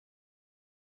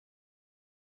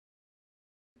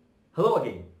Hello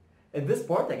again. In this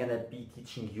part, I'm gonna be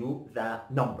teaching you the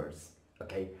numbers.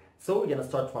 Okay, so we're gonna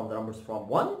start from the numbers from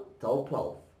 1 till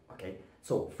 12. Okay,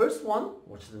 so first one,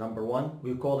 which is the number 1,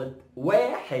 we call it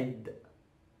واحد.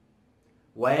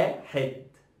 واحد.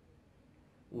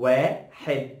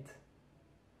 واحد.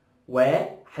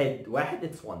 واحد. واحد,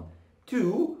 it's 1.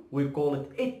 2, we call it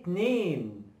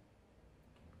اتنين.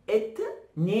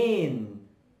 اتنين.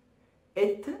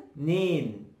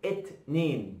 اتنين.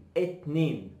 اتنين.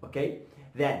 اتنين. Okay,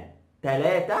 then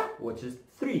تلاتة, which is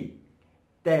 3.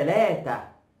 تلاتة.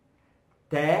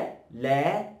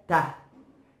 تلاتة.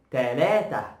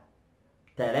 تلاتة.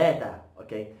 تلاتة.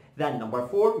 Okay, then number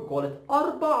 4, we call it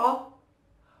أربعة.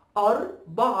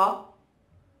 أربعة.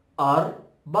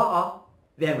 أربعة.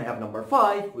 Then we have number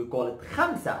 5, we call it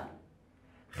خمسة.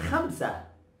 خمسة.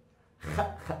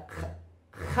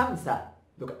 خمسة.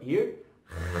 Look at here.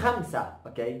 خمسة.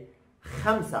 Okay,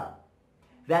 خمسة.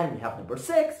 Then we have number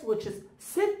 6, which is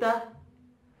ستة.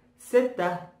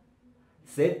 ستة.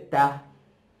 ستة.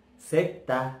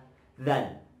 ستة.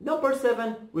 Then number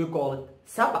 7, we call it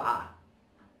سبعة.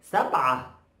 سبعة.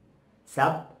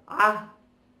 سبعة.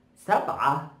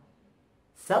 سبعة.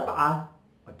 سبعة.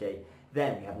 Okay.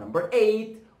 Then we have number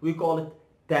 8, we call it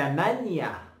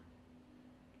ثمانية.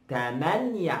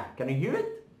 ثمانية. Can you hear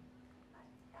it?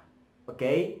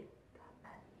 Okay.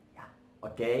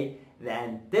 Okay.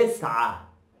 Then تسعة.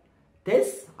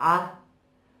 تسعة.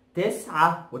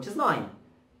 تسعة, which is 9.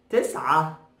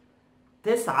 تسعة.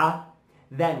 تسعة.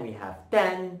 Then we have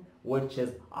 10, which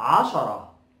is عشرة.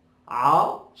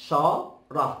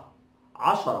 عشرة.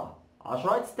 عشرة.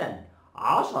 عشرة, it's 10.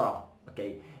 عشرة.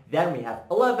 Okay. Then we have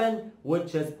 11,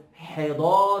 which is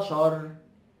حداشر.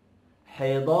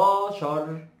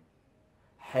 حداشر.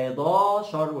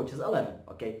 حداشر, which is 11.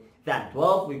 Okay. Then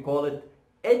 12, we call it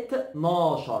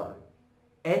اتناشر.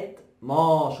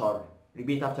 اتناشر.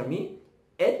 Repeat after me.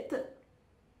 اتناشر.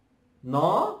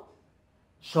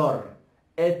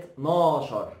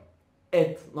 اتناشر.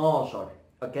 اتناشر.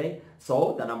 Okay.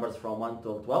 So the numbers from 1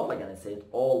 to 12, I'm gonna say it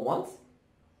all once.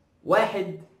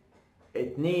 واحد.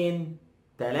 اتنين.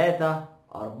 تلاتة.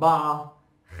 أربعة.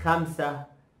 خمسة.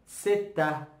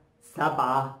 ستة.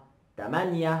 سبعة.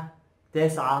 تمانية.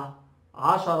 تسعة.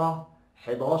 عشرة.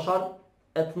 حداشر.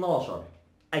 اتناشر.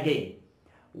 Again.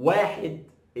 واحد.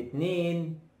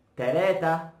 اتنين.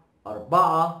 تلاتة.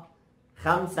 أربعة.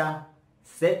 خمسة.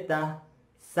 ستة.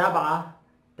 سبعة.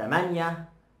 تمانية.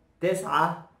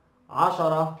 تسعة.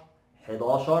 عشرة.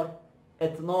 حداشر.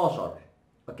 اتناشر.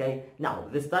 Okay. Now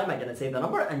this time I'm gonna say the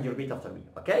number and you repeat after me.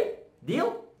 Okay?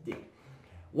 Deal? Deal.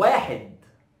 واحد.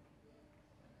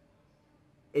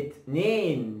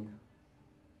 اتنين.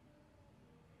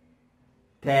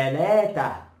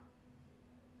 تلاتة.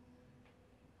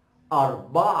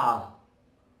 أربعة.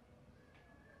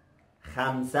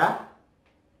 خمسة.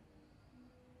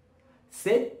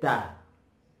 ستة.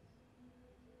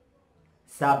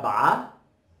 سبعة.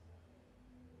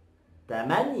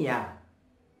 تمانية.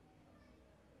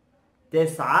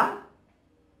 تسعة.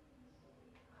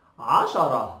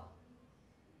 عشرة.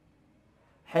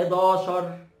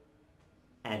 حداشر.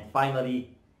 And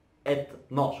finally,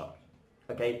 اتناشر.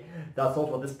 Okay, that's all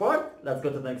for this part. Let's go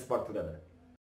to the next part together.